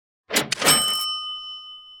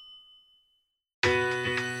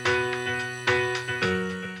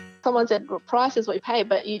someone said, well, price is what you pay,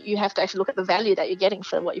 but you have to actually look at the value that you're getting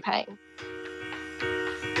for what you're paying.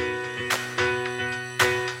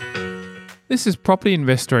 This is Property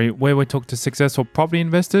Investory, where we talk to successful property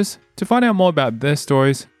investors to find out more about their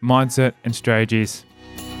stories, mindset, and strategies.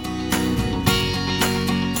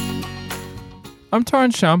 I'm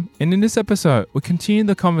Torrance Shum, and in this episode, we continue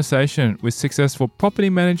the conversation with successful property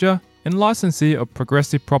manager and licensee of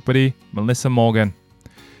Progressive Property, Melissa Morgan.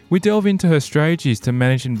 We delve into her strategies to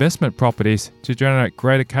manage investment properties to generate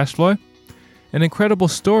greater cash flow, an incredible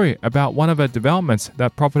story about one of her developments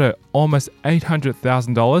that profited almost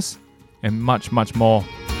 $800,000, and much, much more.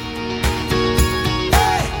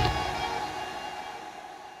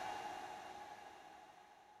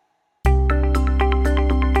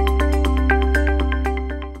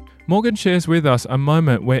 Morgan shares with us a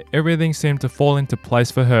moment where everything seemed to fall into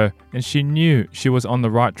place for her and she knew she was on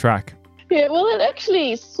the right track. Yeah, well, it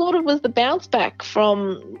actually sort of was the bounce back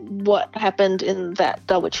from what happened in that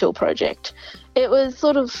Dulwich Hill project. It was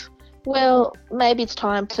sort of, well, maybe it's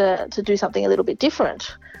time to do something a little bit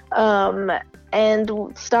different. And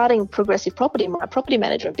starting Progressive Property, my property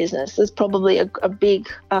management business, is probably a big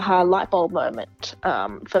aha light bulb moment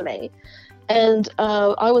for me. And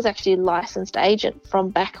I was actually a licensed agent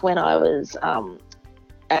from back when I was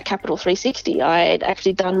at Capital 360. I had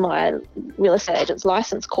actually done my real estate agent's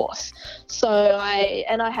license course. So I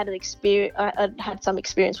had some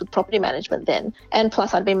experience with property management then. And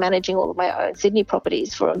plus I'd been managing all of my own Sydney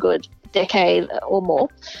properties for a good decade or more.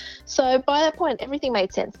 So by that point, everything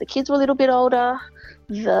made sense. The kids were a little bit older.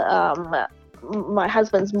 My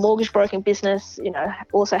husband's mortgage broking business,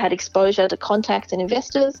 also had exposure to contacts and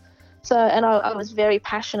investors. So, and I was very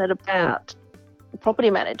passionate about property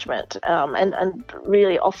management and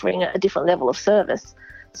really offering a different level of service.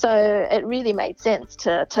 So it really made sense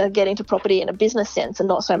to get into property in a business sense and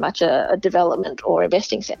not so much a development or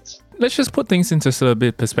investing sense. Let's just put things into sort of a bit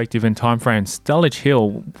of perspective and timeframes. Dulwich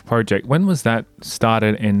Hill project, when was that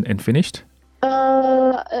started and finished?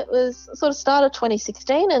 It was sort of started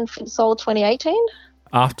 2016 and sold 2018.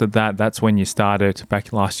 After that, that's when you started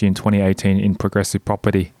back last year in 2018 in Progressive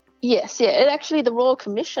Property. Yes, yeah. It actually, the Royal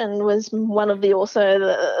Commission was one of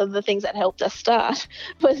the things that helped us start,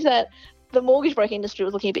 was that the mortgage broking industry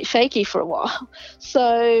was looking a bit shaky for a while.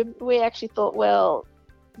 So we actually thought, well,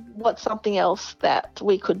 what's something else that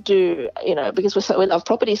we could do, because we love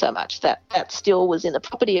property so much that still was in the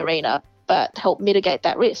property arena, but help mitigate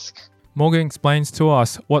that risk. Morgan explains to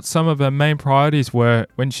us what some of her main priorities were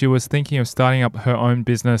when she was thinking of starting up her own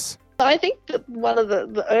business. I think that one of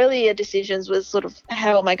the earlier decisions was sort of,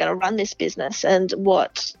 how am I going to run this business? And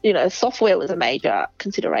what, software was a major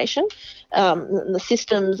consideration, and the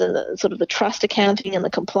systems and the sort of the trust accounting and the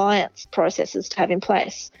compliance processes to have in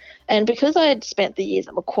place. And because I had spent the years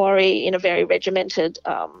at Macquarie in a very regimented,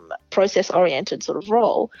 process-oriented sort of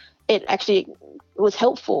role, it actually was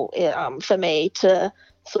helpful for me to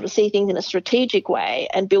sort of see things in a strategic way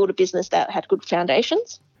and build a business that had good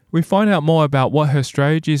foundations. We find out more about what her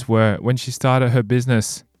strategies were when she started her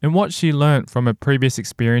business and what she learnt from her previous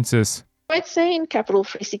experiences. I'd seen Capital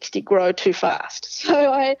 360 grow too fast.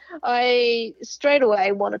 So I straight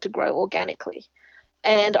away wanted to grow organically.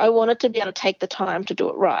 And I wanted to be able to take the time to do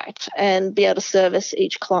it right and be able to service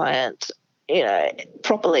each client,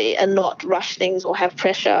 properly and not rush things or have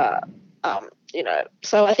pressure,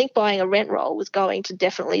 So I think buying a rent roll was going to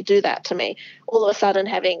definitely do that to me. All of a sudden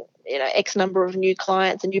having, X number of new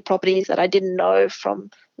clients and new properties that I didn't know from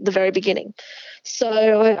the very beginning.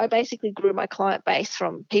 So I basically grew my client base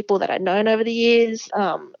from people that I'd known over the years,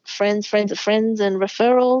 friends of friends and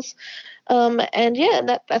referrals.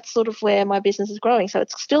 That's sort of where my business is growing. So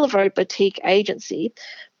it's still a very boutique agency,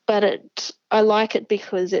 but I like it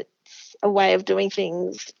because it's a way of doing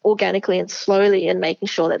things organically and slowly and making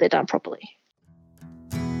sure that they're done properly.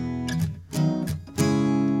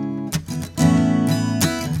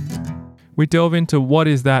 We delve into what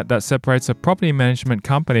is that separates a property management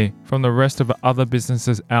company from the rest of other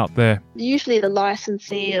businesses out there. Usually the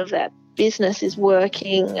licensee of that business is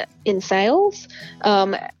working in sales,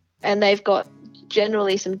 and they've got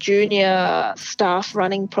generally some junior staff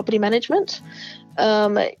running property management.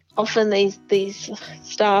 Often these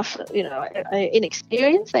staff, are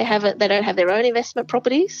inexperienced. They don't have their own investment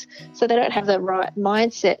properties, so they don't have the right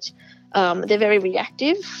mindset. They're very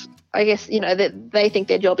reactive. I guess, they think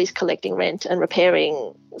their job is collecting rent and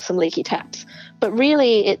repairing some leaky taps. But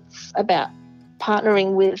really it's about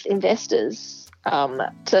partnering with investors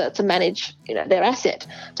to manage, their asset,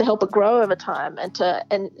 to help it grow over time and to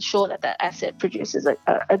ensure that asset produces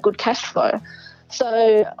a good cash flow.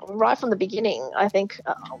 So right from the beginning, I think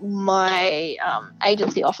my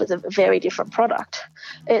agency offers a very different product.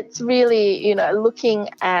 It's really, looking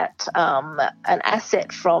at an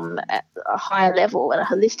asset from a higher level and a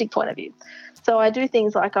holistic point of view. So I do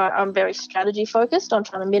things like I'm very strategy focused on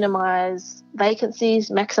trying to minimize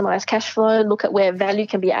vacancies, maximize cash flow, look at where value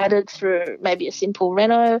can be added through maybe a simple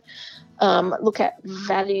reno, look at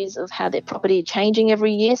values of how their property changing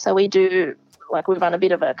every year. So we run a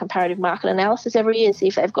bit of a comparative market analysis every year, see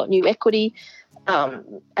if they've got new equity,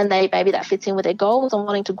 and maybe that fits in with their goals on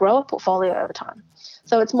wanting to grow a portfolio over time.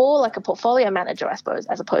 So it's more like a portfolio manager, I suppose,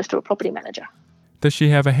 as opposed to a property manager. Does she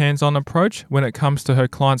have a hands-on approach when it comes to her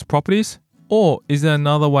clients' properties? Or is there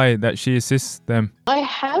another way that she assists them? I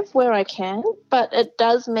have where I can, but it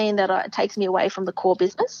does mean that it takes me away from the core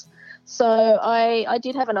business. So I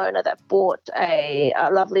did have an owner that bought a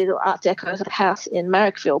lovely little Art Deco house in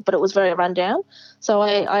Marrickville, but it was very rundown. So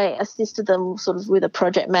I assisted them sort of with a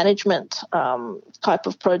project management type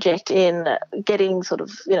of project in getting sort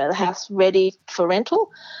of, the house ready for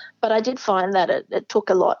rental. But I did find that it took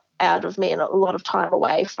a lot out of me and a lot of time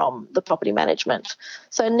away from the property management.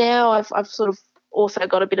 So now I've sort of also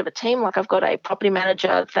got a bit of a team. Like I've got a property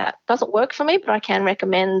manager that doesn't work for me, but I can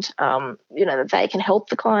recommend, that they can help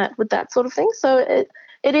the client with that sort of thing. So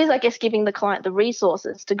it is, I guess, giving the client the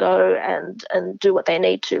resources to go and do what they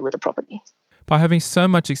need to with the property. By having so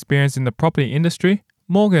much experience in the property industry,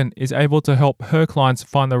 Morgan is able to help her clients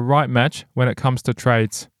find the right match when it comes to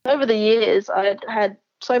trades. Over the years, I had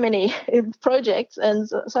so many projects and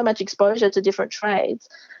so much exposure to different trades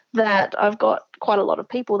that I've got quite a lot of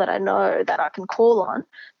people that I know that I can call on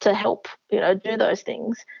to help, do those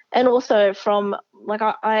things. And also from,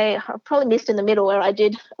 I probably missed in the middle where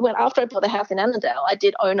after I built the house in Annandale, I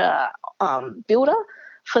did own a builder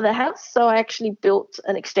for the house. So I actually built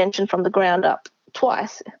an extension from the ground up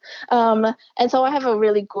twice. And so I have a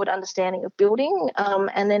really good understanding of building.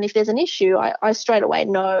 And then if there's an issue, I straight away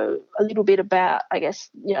know a little bit about, I guess,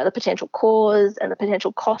 the potential cause and the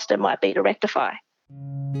potential cost it might be to rectify.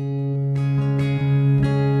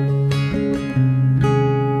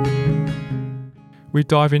 We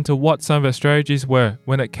dive into what some of her strategies were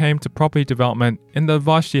when it came to property development and the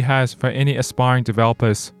advice she has for any aspiring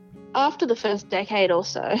developers. After the first decade or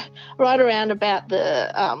so, right around about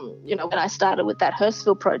when I started with that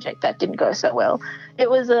Hurstville project that didn't go so well, it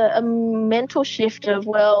was a mental shift of,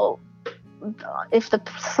 if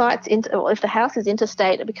the house is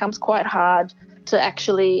interstate, it becomes quite hard to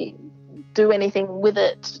actually do anything with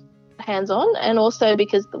it hands-on. And also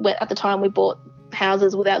because at the time we bought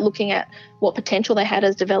houses without looking at what potential they had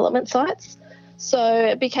as development sites. So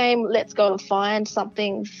it became, let's go and find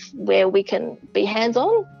something where we can be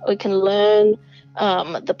hands-on, we can learn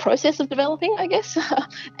the process of developing, I guess,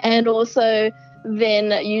 and also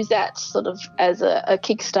then use that sort of as a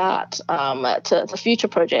kickstart to future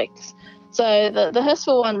projects. So the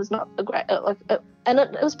Hurstville one was not a great, and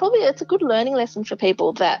it's a good learning lesson for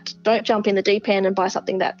people that don't jump in the deep end and buy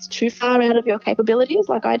something that's too far out of your capabilities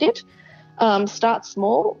like I did. Start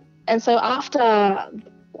small. And so after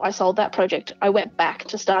I sold that project, I went back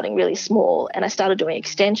to starting really small and I started doing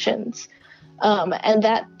extensions. And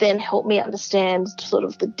that then helped me understand sort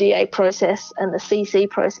of the DA process and the CC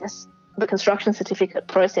process, the construction certificate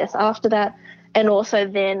process after that, and also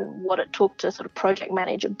then what it took to sort of project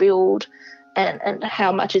manage a build and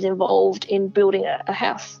how much is involved in building a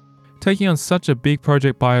house. Taking on such a big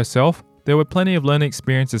project by herself, there were plenty of learning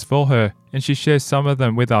experiences for her, and she shares some of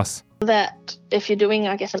them with us. That if you're doing,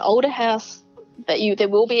 I guess, an older house, there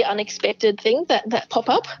will be unexpected things that pop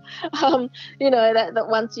up. That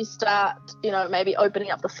once you start, maybe opening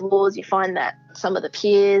up the floors, you find that some of the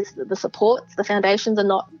piers, the supports, the foundations are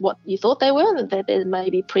not what you thought they were, that there may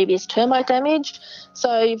be previous termite damage.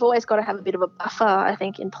 So you've always got to have a bit of a buffer, I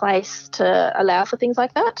think, in place to allow for things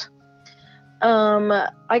like that.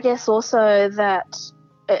 I guess also that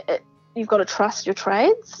you've got to trust your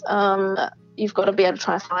trades. You've got to be able to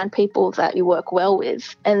try and find people that you work well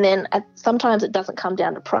with. And then sometimes it doesn't come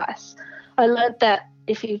down to price. I learned that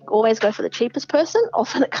if you always go for the cheapest person,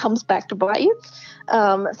 often it comes back to bite you.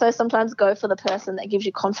 So sometimes go for the person that gives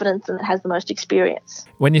you confidence and that has the most experience.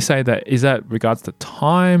 When you say that, is that regards to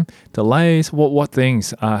time, delays? What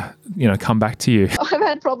things come back to you? I've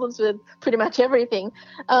had problems with pretty much everything.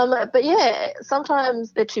 But yeah,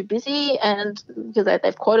 sometimes they're too busy and because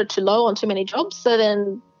they've quoted too low on too many jobs. So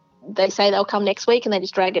then they say they'll come next week and they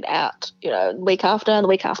just drag it out, the week after and the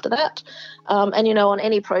week after that. And, on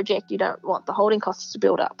any project, you don't want the holding costs to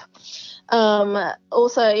build up.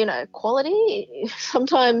 Also, quality,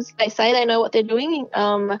 sometimes they say they know what they're doing.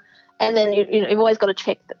 And then, you've always got to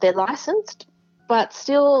check that they're licensed. But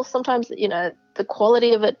still, sometimes, the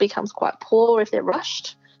quality of it becomes quite poor if they're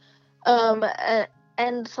rushed.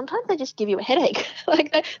 And sometimes they just give you a headache.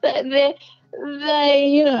 Like they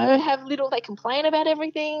complain about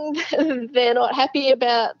everything. They're not happy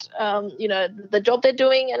about, the job they're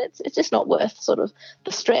doing, and it's just not worth sort of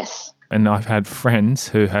the stress. And I've had friends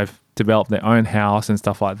who have developed their own house and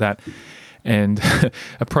stuff like that. And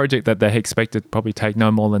a project that they expected to probably take no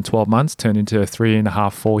more than 12 months turned into a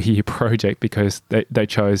 3.5, 4 year project because they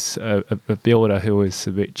chose a builder who was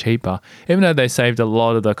a bit cheaper. Even though they saved a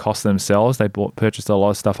lot of the cost themselves, they purchased a lot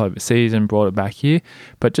of stuff overseas and brought it back here.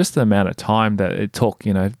 But just the amount of time that it took,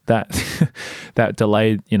 that that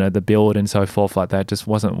delayed, the build and so forth like that just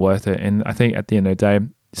wasn't worth it. And I think at the end of the day,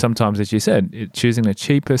 sometimes, as you said, choosing the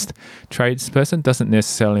cheapest tradesperson doesn't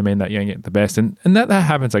necessarily mean that you're going to get the best. And that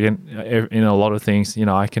happens, again, in a lot of things.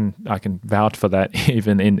 I can vouch for that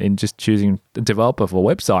even in just choosing the developer for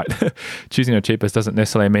a website. Choosing the cheapest doesn't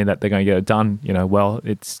necessarily mean that they're going to get it done, well.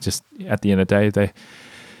 It's just, at the end of the day,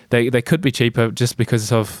 they could be cheaper just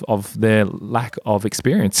because of their lack of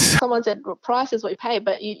experience. Someone said, well, price is what you pay,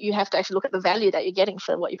 but you have to actually look at the value that you're getting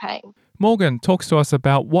for what you're paying. Morgan talks to us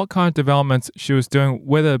about what kind of developments she was doing,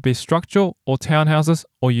 whether it be structural or townhouses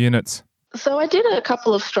or units. So I did a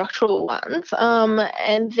couple of structural ones,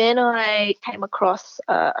 and then I came across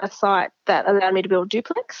a site that allowed me to build a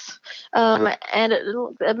duplex, and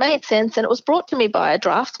it made sense, and it was brought to me by a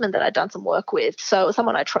draftsman that I'd done some work with. So it was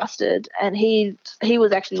someone I trusted, and he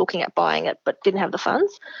was actually looking at buying it but didn't have the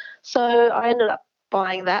funds. So I ended up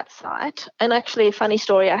buying that site. And actually, a funny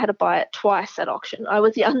story, I had to buy it twice at auction. I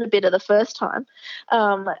was the underbidder the first time,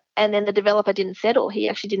 and then the developer didn't settle. He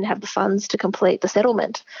actually didn't have the funds to complete the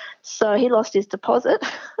settlement. So he lost his deposit.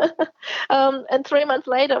 And 3 months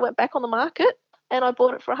later, I went back on the market and I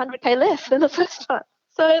bought it for $100K less than the first time.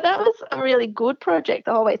 So that was a really good project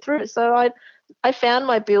the whole way through. So I found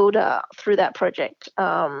my builder through that project.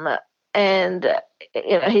 And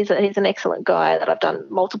he's an excellent guy that I've done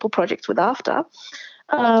multiple projects with after.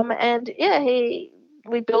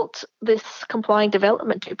 We built this complying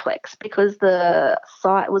development duplex because the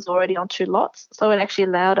site was already on 2 lots, so it actually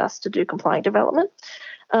allowed us to do complying development.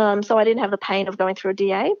 So I didn't have the pain of going through a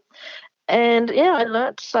DA. And I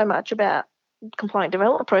learnt so much about compliant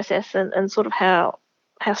development process and sort of how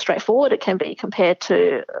straightforward it can be compared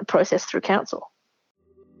to a process through council.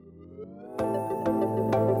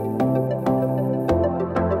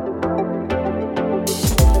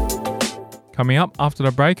 Coming up after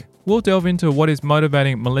the break, we'll delve into what is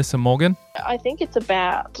motivating Melissa Morgan. I think it's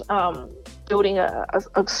about building a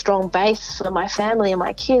strong base for my family and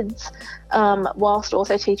my kids, whilst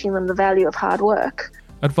also teaching them the value of hard work.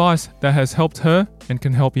 Advice that has helped her and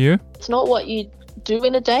can help you. It's not what you do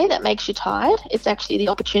in a day that makes you tired. It's actually the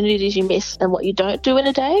opportunities you miss and what you don't do in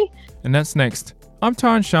a day. And that's next. I'm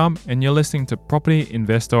Tyron Shum, and you're listening to Property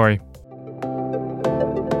Investory.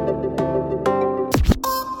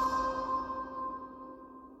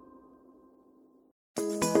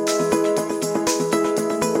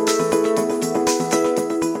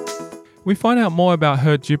 We find out more about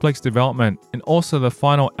her duplex development and also the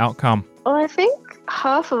final outcome. Well, I think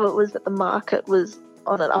half of it was that the market was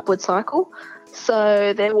on an upward cycle.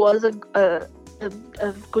 So there was a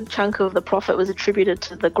good chunk of the profit was attributed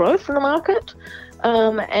to the growth in the market.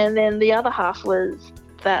 And then the other half was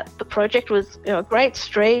that the project was a great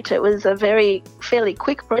street. It was a fairly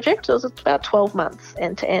quick project. It was about 12 months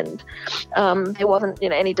end to end. There wasn't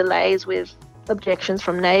any delays with objections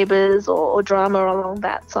from neighbours or drama along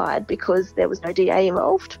that side because there was no DA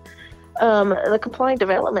involved. The compliant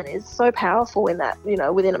development is so powerful in that,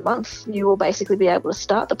 within a month you will basically be able to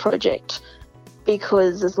start the project,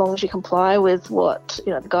 because as long as you comply with what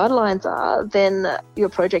the guidelines are, then your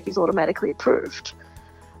project is automatically approved.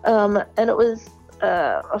 And it was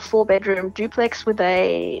a 4-bedroom duplex with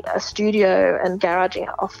a studio and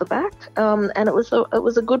garaging off the back, and it was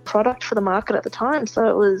a good product for the market at the time. So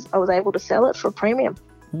I was able to sell it for a premium.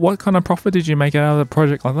 What kind of profit did you make out of a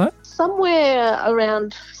project like that? Somewhere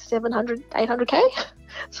around 700, 800K.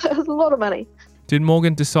 So it was a lot of money. Did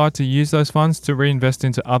Morgan decide to use those funds to reinvest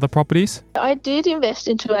into other properties? I did invest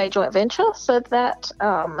into a joint venture, so that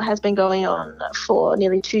has been going on for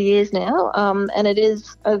nearly 2 years now, and it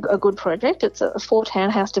is a good project. It's a 4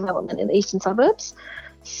 townhouse development in the eastern suburbs.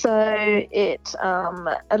 So it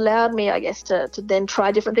allowed me, I guess, to then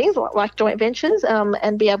try different things like joint ventures,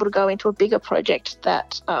 and be able to go into a bigger project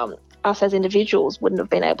that us as individuals wouldn't have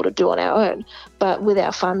been able to do on our own. But with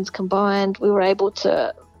our funds combined, we were able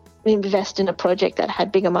to invest in a project that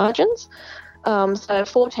had bigger margins. So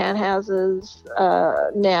 4 townhouses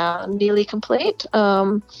now nearly complete,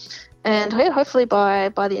 and hopefully by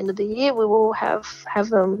the end of the year we will have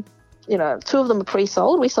them two of them are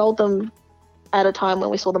pre-sold. We sold them at a time when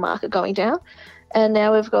we saw the market going down. And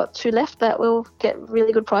now we've got 2 left that we'll get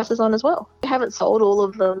really good prices on as well. We haven't sold all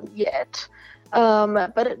of them yet,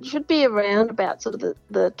 but it should be around about sort of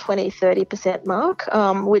the 20-30% mark,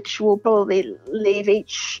 which will probably leave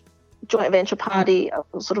each joint venture party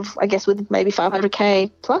sort of, I guess, with maybe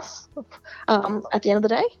 500K plus at the end of the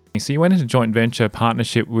day. So you went into joint venture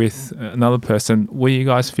partnership with another person. Were you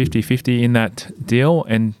guys 50-50 in that deal?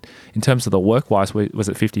 And in terms of the work-wise, was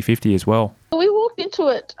it 50-50 as well? We walked into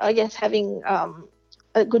it, I guess, having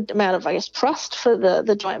a good amount of, I guess, trust for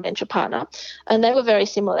the joint venture partner. And they were very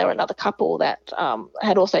similar. They were another couple that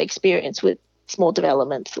had also experience with small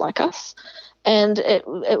developments like us. And it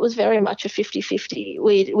was very much a 50-50.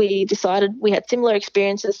 We decided we had similar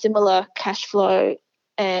experiences, similar cash flow,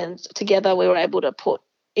 and together we were able to put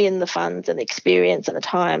in the funds and the experience and the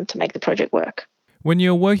time to make the project work. When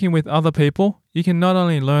you're working with other people, you can not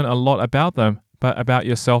only learn a lot about them, but about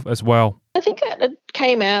yourself as well. I think it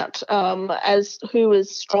came out as who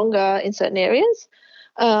was stronger in certain areas.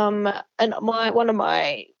 And one of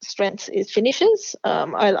my strengths is finishes.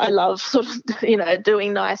 I love sort of,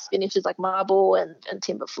 doing nice finishes like marble and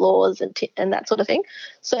timber floors and that sort of thing.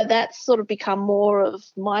 So that's sort of become more of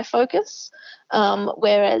my focus,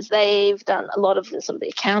 whereas they've done a lot of the sort of the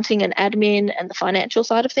accounting and admin and the financial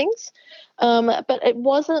side of things. But it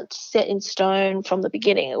wasn't set in stone from the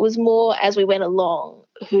beginning. It was more as we went along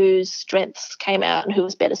whose strengths came out and who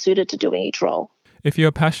was better suited to doing each role. If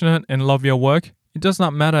you're passionate and love your work, it does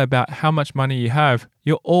not matter about how much money you have.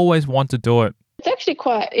 You'll always want to do it. It's actually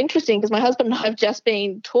quite interesting because my husband and I have just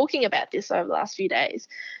been talking about this over the last few days.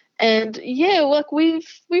 And yeah, look, we've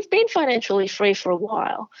been financially free for a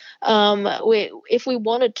while. If we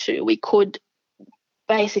wanted to, we could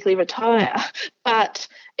basically retire, but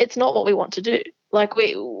it's not what we want to do. Like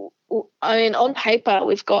on paper,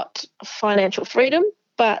 we've got financial freedom,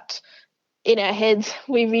 but in our heads,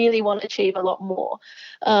 we really want to achieve a lot more.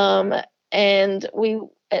 And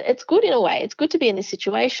it's good in a way. It's good to be in this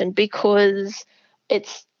situation because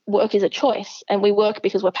work is a choice, and we work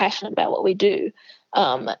because we're passionate about what we do.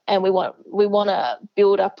 And we want to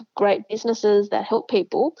build up great businesses that help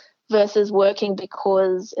people versus working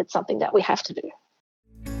because it's something that we have to do.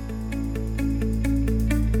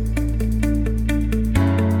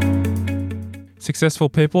 Successful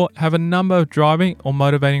people have a number of driving or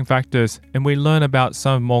motivating factors, and we learn about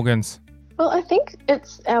some of Morgan's. Well, I think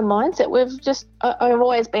it's our mindset. I've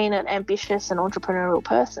always been an ambitious and entrepreneurial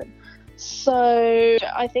person. So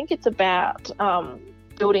I think it's about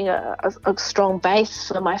building a strong base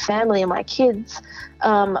for my family and my kids,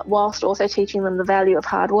 whilst also teaching them the value of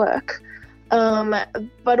hard work,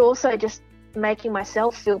 but also just making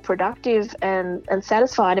myself feel productive and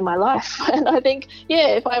satisfied in my life. And I think,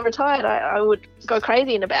 if I retired, I would go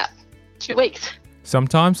crazy in about 2 weeks.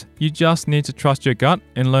 Sometimes you just need to trust your gut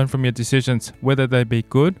and learn from your decisions, whether they be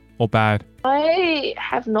good or bad. I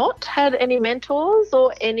have not had any mentors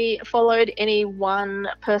or followed any one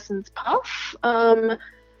person's path,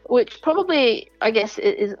 which probably, I guess,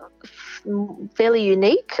 is fairly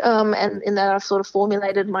unique, and in that I've sort of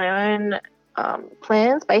formulated my own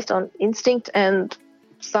plans based on instinct and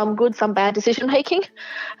some good, some bad decision making.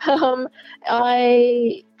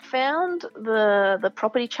 I found the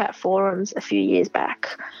property chat forums a few years back,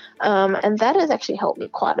 and that has actually helped me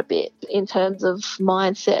quite a bit in terms of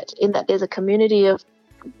mindset, in that there's a community of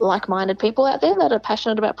like-minded people out there that are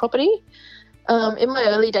passionate about property. In my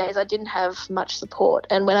early days, I didn't have much support,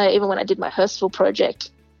 and when I did my Hurstville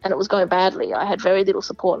project and it was going badly, I had very little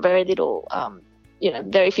support, very little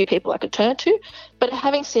very few people I could turn to. But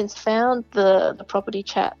having since found the property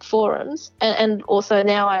chat forums, and also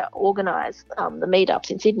now I organise the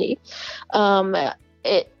meetups in Sydney,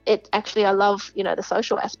 it actually, I love, the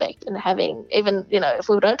social aspect, and having, even, if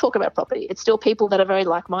we don't talk about property, it's still people that are very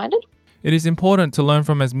like-minded. It is important to learn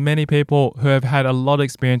from as many people who have had a lot of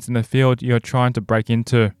experience in the field you're trying to break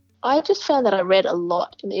into. I just found that I read a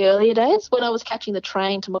lot in the earlier days. When I was catching the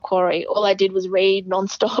train to Macquarie, all I did was read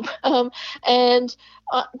nonstop, and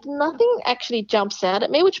nothing actually jumps out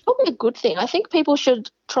at me, which is probably a good thing. I think people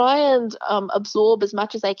should try and absorb as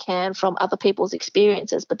much as they can from other people's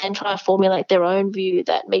experiences, but then try and formulate their own view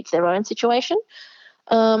that meets their own situation.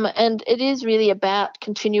 And it is really about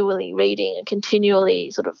continually reading and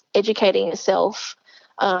continually sort of educating yourself,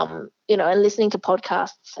 and listening to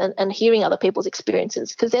podcasts and hearing other people's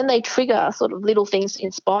experiences, because then they trigger sort of little things to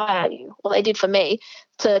inspire you. Well, they did for me,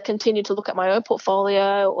 to continue to look at my own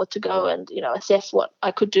portfolio or to go and, assess what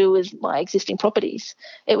I could do with my existing properties.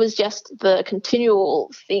 It was just the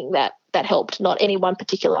continual thing that helped, not any one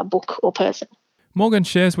particular book or person. Morgan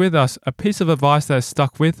shares with us a piece of advice that has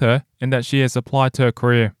stuck with her and that she has applied to her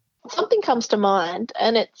career. Something comes to mind,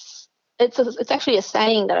 and it's actually a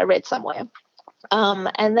saying that I read somewhere,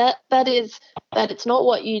 and that is that it's not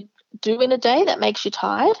what you do in a day that makes you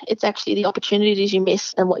tired. It's actually the opportunities you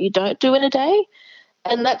miss and what you don't do in a day.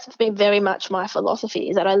 And that's been very much my philosophy,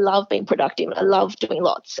 is that I love being productive. I love doing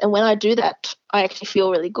lots. And when I do that, I actually feel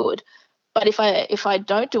really good. But if I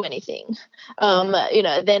don't do anything,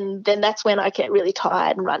 then that's when I get really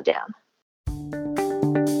tired and run down.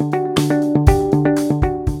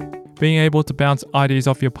 Being able to bounce ideas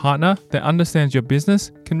off your partner that understands your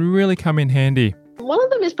business can really come in handy. One of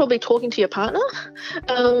them is probably talking to your partner.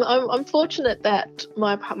 I'm fortunate that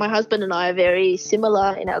my husband and I are very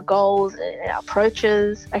similar in our goals and in our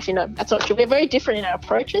approaches. Actually, no, that's not true. We're very different in our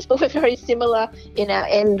approaches, but we're very similar in our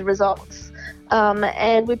end results.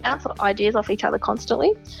 And we bounce ideas off each other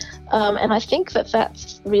constantly. And I think that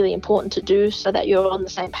that's really important to do so that you're on the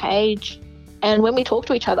same page. And when we talk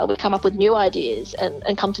to each other, we come up with new ideas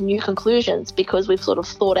and come to new conclusions because we've sort of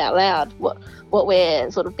thought out loud what we're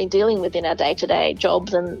sort of been dealing with in our day-to-day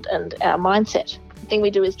jobs and our mindset. The thing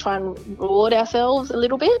we do is try and reward ourselves a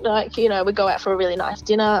little bit. Like, we go out for a really nice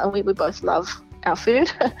dinner and we both love our food.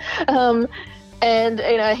 And,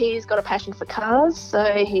 he's got a passion for cars,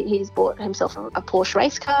 so he's bought himself a Porsche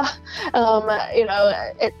race car.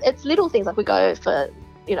 It's little things like we go for,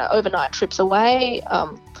 overnight trips away.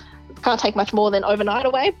 Can't take much more than overnight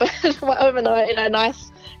away, but overnight,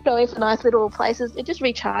 going for nice little places, it just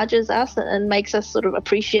recharges us and makes us sort of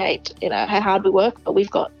appreciate, how hard we work, but we've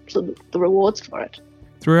got sort of the rewards for it.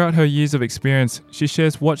 Throughout her years of experience, she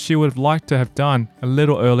shares what she would have liked to have done a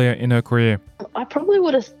little earlier in her career. I probably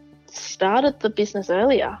would have started the business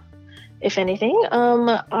earlier, if anything.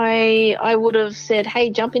 I would have said, hey,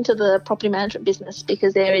 jump into the property management business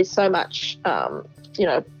because there is so much,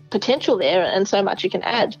 potential there and so much you can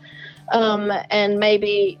add. And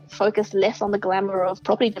maybe focus less on the glamour of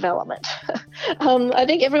property development. I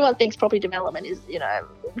think everyone thinks property development is,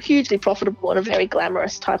 hugely profitable and a very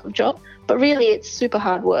glamorous type of job, but really it's super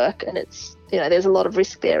hard work and it's, there's a lot of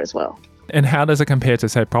risk there as well. And how does it compare to,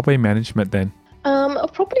 say, property management then?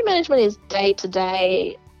 Property management is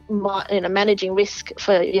day-to-day, managing risk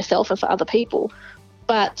for yourself and for other people.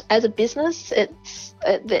 But as a business,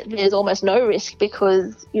 there's almost no risk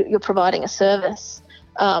because you're providing a service.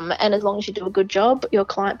 And as long as you do a good job, your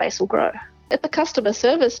client base will grow. It's a customer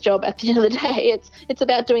service job at the end of the day. It's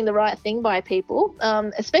about doing the right thing by people,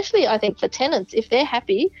 especially I think for tenants. If they're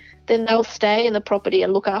happy, then they'll stay in the property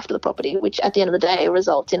and look after the property, which at the end of the day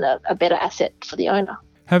results in a better asset for the owner.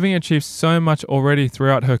 Having achieved so much already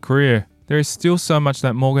throughout her career, there is still so much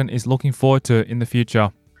that Morgan is looking forward to in the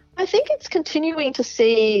future. I think it's continuing to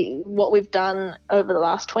see what we've done over the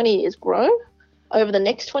last 20 years grow over the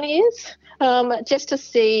next 20 years, just to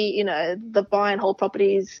see, the buy and hold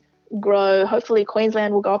properties grow. Hopefully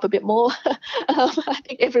Queensland will go up a bit more. I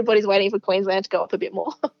think everybody's waiting for Queensland to go up a bit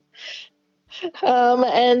more.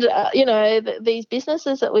 These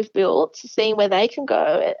businesses that we've built, seeing where they can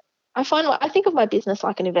go, I think of my business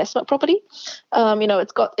like an investment property.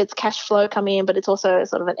 It's got its cash flow coming in, but it's also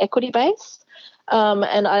sort of an equity base.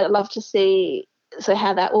 And I'd love to see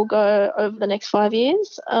how that will go over the next 5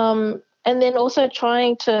 years. And then also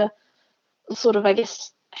trying to sort of, I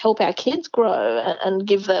guess, help our kids grow and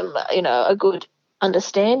give them, a good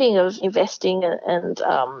understanding of investing and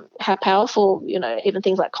how powerful, even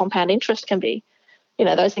things like compound interest can be,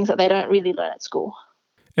 those things that they don't really learn at school.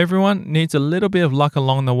 Everyone needs a little bit of luck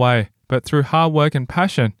along the way, but through hard work and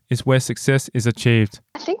passion is where success is achieved.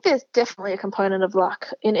 I think there's definitely a component of luck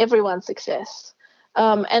in everyone's success.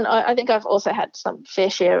 And I think I've also had some fair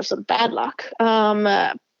share of sort of bad luck.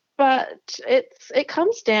 But it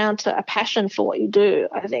comes down to a passion for what you do,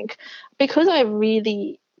 I think. Because I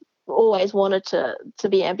really always wanted to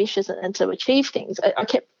be ambitious and to achieve things, I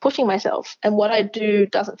kept pushing myself. And what I do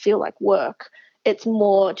doesn't feel like work. It's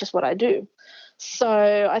more just what I do.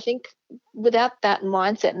 So I think without that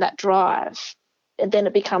mindset and that drive, then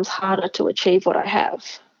it becomes harder to achieve what I have.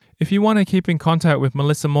 If you want to keep in contact with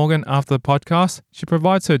Melissa Morgan after the podcast, she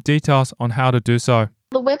provides her details on how to do so.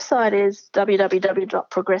 The website is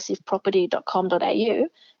www.progressiveproperty.com.au.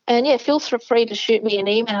 And feel free to shoot me an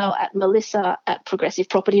email at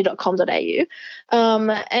melissa@progressiveproperty.com.au.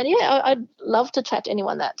 I'd love to chat to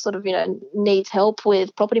anyone that sort of, needs help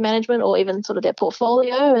with property management or even sort of their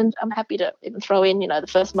portfolio. And I'm happy to even throw in, the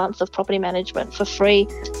first month of property management for free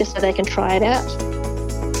just so they can try it out.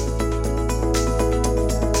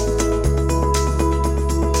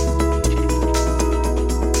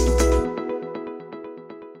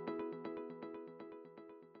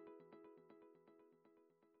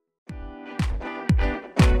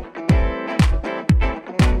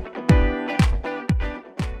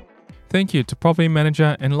 Thank you to property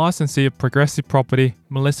manager and licensee of Progressive Property,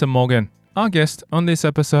 Melissa Morgan, our guest on this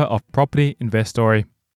episode of Property Investory.